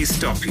can't really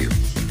stop you.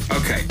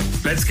 Okay,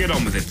 let's get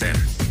on with it then.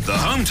 The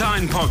Home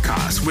Time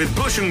Podcast with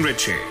Bush and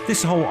Richie.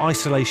 This whole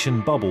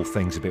isolation bubble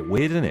thing's a bit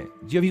weird, isn't it?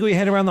 Have you got your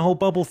head around the whole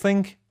bubble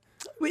thing?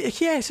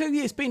 Yeah, so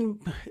it's been,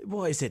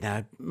 what is it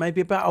now? Maybe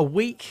about a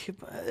week.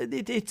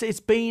 It's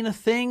been a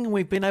thing.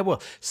 We've been able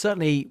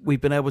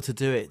to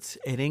do it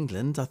in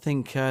England. I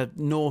think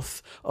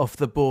north of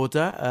the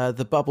border,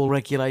 the bubble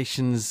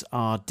regulations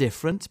are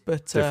different,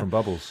 but different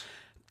bubbles.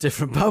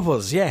 Different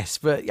bubbles, yes.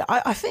 But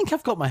I think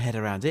I've got my head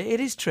around it. It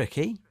is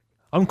tricky.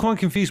 I'm quite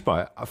confused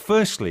by it.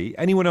 Firstly,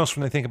 anyone else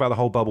when they think about the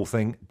whole bubble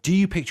thing, do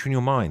you picture in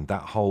your mind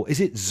that whole, is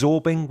it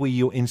zorbing where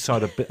you're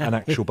inside an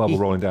actual bubble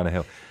rolling down a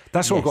hill?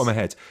 That's what I've got in my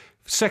head.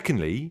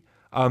 Secondly,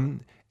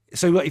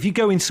 so if you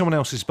go in someone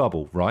else's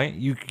bubble, right,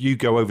 you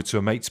go over to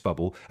a mate's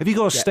bubble, have you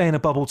got to stay in a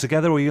bubble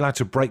together, or are you allowed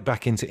to break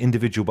back into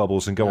individual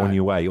bubbles and go on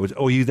your way?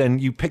 Or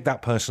you pick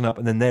that person up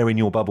and then they're in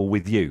your bubble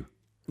with you?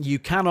 You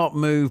cannot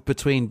move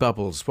between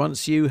bubbles.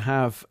 Once you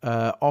have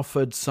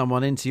offered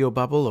someone into your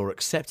bubble or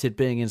accepted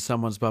being in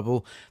someone's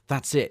bubble,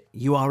 that's it.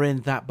 You are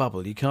in that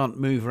bubble. You can't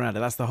move around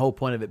it. That's the whole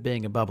point of it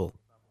being a bubble.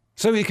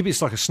 So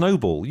it's like a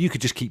snowball. You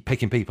could just keep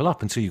picking people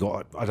up until you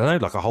got, I don't know,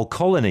 like a whole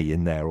colony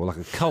in there, or like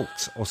a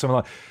cult or something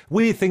like that.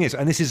 Weird thing is,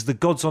 and this is the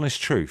God's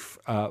honest truth,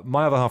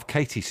 my other half,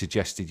 Katie,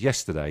 suggested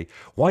yesterday,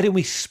 why don't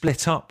we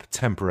split up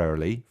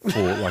temporarily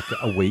for like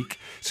a week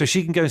so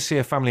she can go and see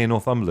her family in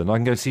Northumberland, I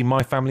can go and see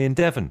my family in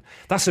Devon.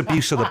 That's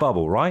abuse of the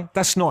bubble, right?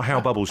 That's not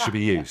how bubbles should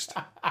be used.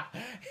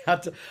 I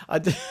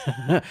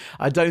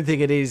don't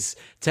think it is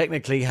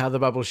technically how the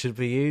bubble should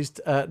be used.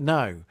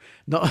 No,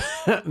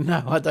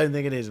 I don't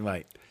think it is,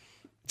 mate.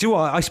 Do you know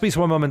what? I speak to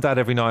my mum and dad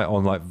every night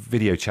on like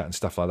video chat and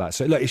stuff like that.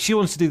 So look, if she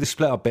wants to do the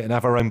split up bit and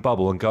have her own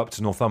bubble and go up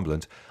to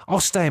Northumberland,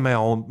 I'll stay in my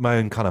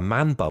own kind of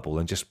man bubble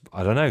and just,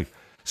 I don't know,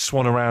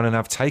 swan around and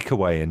have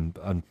takeaway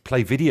and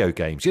play video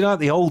games. You know, like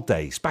the old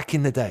days, back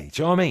in the day.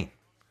 Do you know what I mean?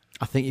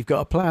 I think you've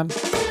got a plan.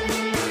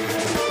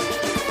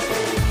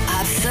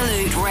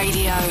 Absolute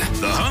Radio.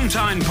 The Home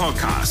Time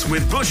Podcast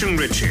with Bush and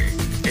Richie.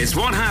 It's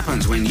what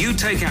happens when you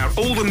take out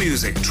all the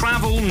music,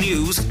 travel,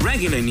 news,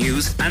 regular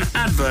news, and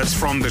adverts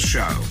from the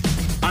show.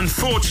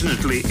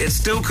 Unfortunately, it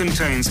still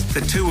contains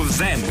the two of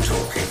them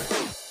talking.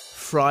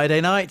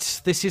 Friday night,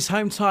 this is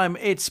Home Time.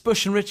 It's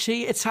Bush and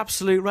Richie. It's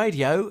Absolute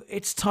Radio.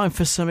 It's time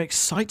for some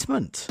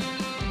excitement.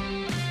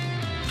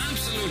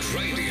 Absolute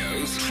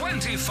Radio's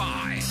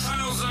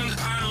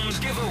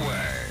 £25,000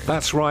 giveaway.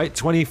 That's right,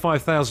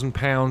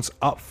 £25,000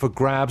 up for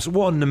grabs.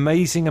 What an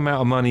amazing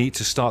amount of money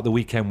to start the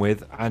weekend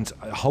with, and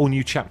a whole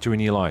new chapter in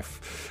your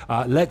life.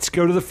 Let's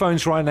go to the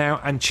phones right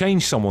now and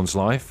change someone's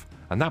life,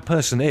 and that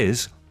person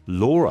is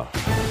Laura.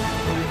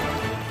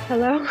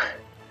 Hello.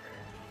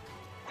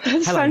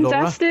 That's Hello,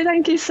 fantastic. Laura.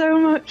 Thank you so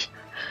much.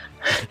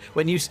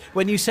 When you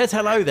said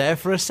hello there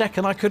for a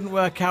second, I couldn't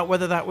work out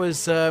whether that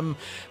was a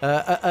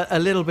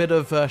little bit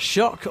of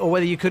shock or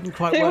whether you couldn't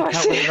quite It work was.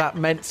 out whether that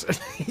meant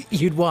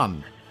you'd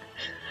won.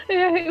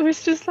 Yeah, it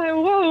was just like,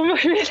 whoa,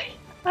 really?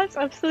 That's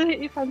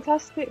absolutely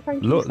fantastic.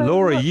 Thank you so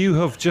Laura, much. you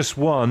have just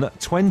won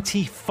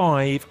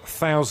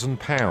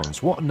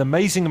 £25,000. What an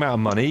amazing amount of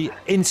money.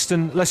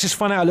 Instant. Let's just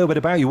find out a little bit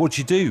about you. What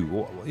do you do?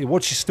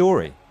 What's your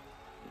story?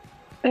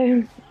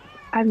 I'm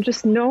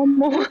just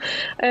normal.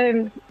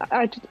 I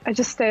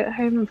just stay at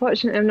home.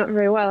 Unfortunately, I'm not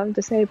very well. I'm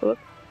disabled.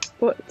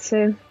 But this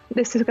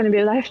is going to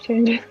be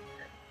life-changing.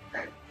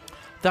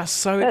 That's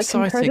so That's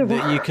exciting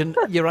incredible.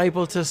 that you're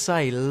able to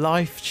say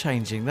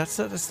life-changing. That's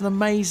an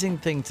amazing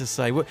thing to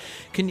say.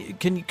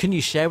 Can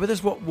you share with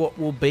us what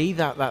will be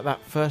that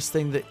first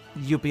thing that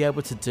you'll be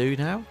able to do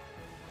now?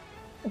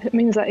 It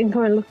means I can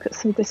go and look at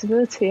some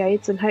disability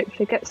aids and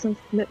hopefully get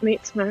something that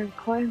meets my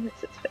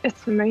requirements.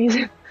 It's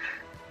amazing.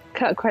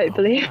 Can't quite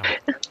believe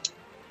it.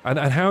 And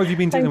how have you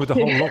been dealing Thank with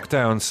the you. whole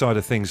lockdown side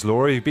of things,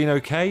 Laura? You've been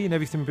okay and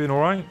everything been all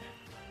right?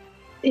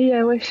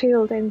 Yeah, we're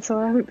shielding, so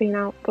I haven't been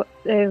out, but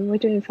we're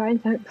doing fine,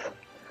 thanks.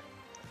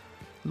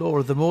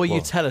 Laura, the more you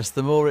Well- tell us,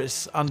 the more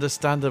it's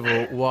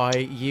understandable why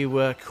you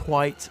were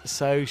quite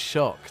so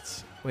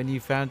shocked when you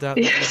found out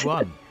that you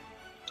won.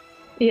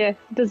 Yeah, it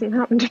doesn't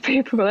happen to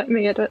people like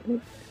me, I don't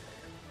think.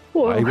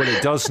 Whoa. Hey, well,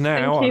 it does now.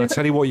 Thank And you. I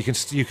tell you what, you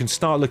can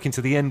start looking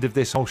to the end of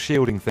this whole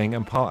shielding thing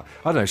and I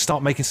don't know,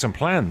 start making some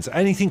plans.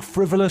 Anything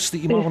frivolous that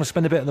you might want to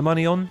spend a bit of the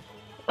money on?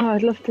 Oh,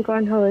 I'd love to go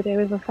on holiday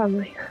with my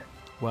family.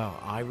 Well,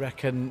 I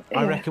reckon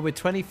Yeah. with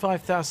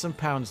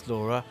 £25,000,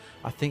 Laura,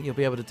 I think you'll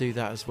be able to do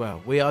that as well.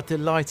 We are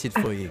delighted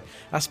for you.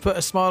 That's put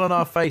a smile on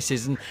our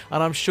faces, and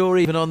I'm sure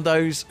even on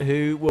those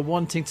who were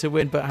wanting to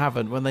win but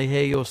haven't, when they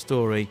hear your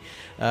story,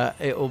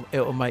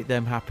 it'll make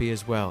them happy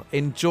as well.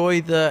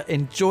 Enjoy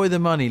the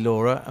money,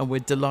 Laura, and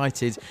we're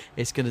delighted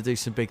it's going to do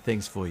some big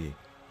things for you.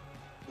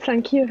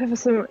 Thank you ever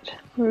so much.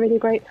 I'm really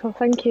grateful.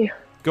 Thank you.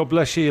 God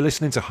bless you. You're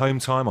listening to Home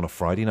Time on a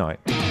Friday night.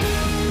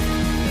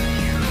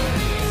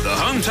 The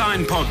Home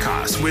Time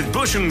Podcast with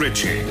Bush and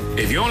Richie.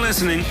 If you're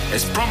listening,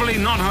 it's probably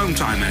not Home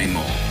Time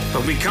anymore,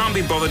 but we can't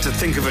be bothered to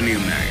think of a new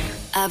name.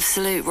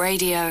 Absolute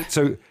Radio.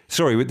 So,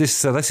 sorry,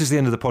 this is the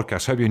end of the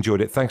podcast. Hope you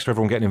enjoyed it. Thanks for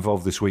everyone getting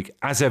involved this week.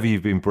 As ever,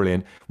 you've been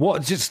brilliant.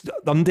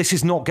 This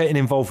is not getting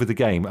involved with the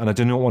game, and I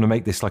do not want to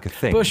make this like a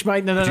thing. Bush,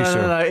 mate, no.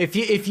 If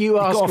you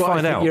ask gotta what I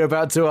find think out. you're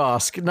about to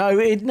ask, no,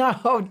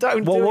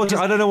 don't do it.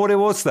 I don't know what it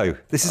was though.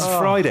 This is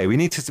Friday. We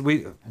need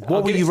to.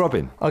 What were you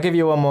rubbing? I'll give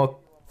you one more.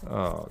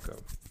 Oh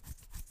God.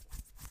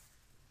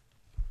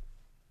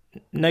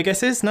 No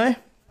guesses? No?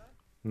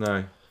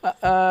 No.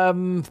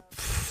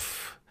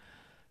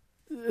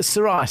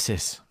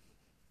 Psoriasis.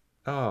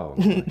 Oh.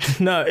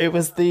 No, it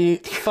was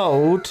the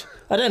fold.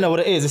 I don't know what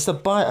it is. It's the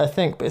bite, I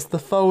think, but it's the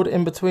fold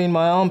in between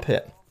my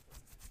armpit.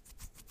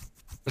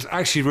 That's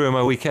actually ruined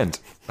my weekend.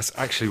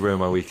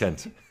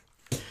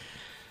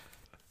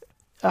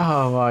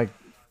 Oh my!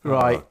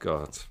 Right. Oh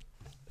God.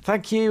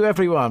 Thank you,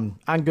 everyone,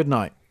 and good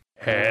night.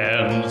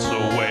 And so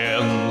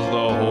when's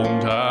the home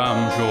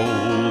time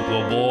show?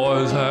 The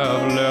boys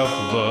have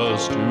left the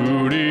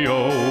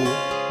studio,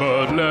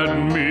 but let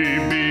me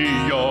be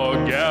your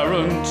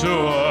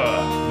guarantor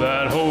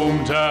that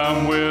home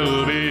time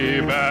will be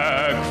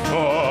back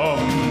for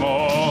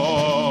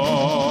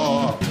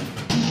more.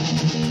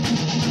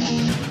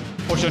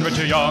 Bush and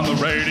Richie on the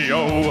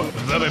radio,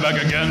 they'll be back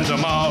again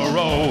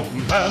tomorrow.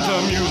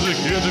 Banter, music,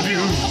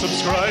 interviews,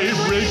 subscribe,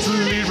 rate,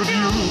 leave reviews.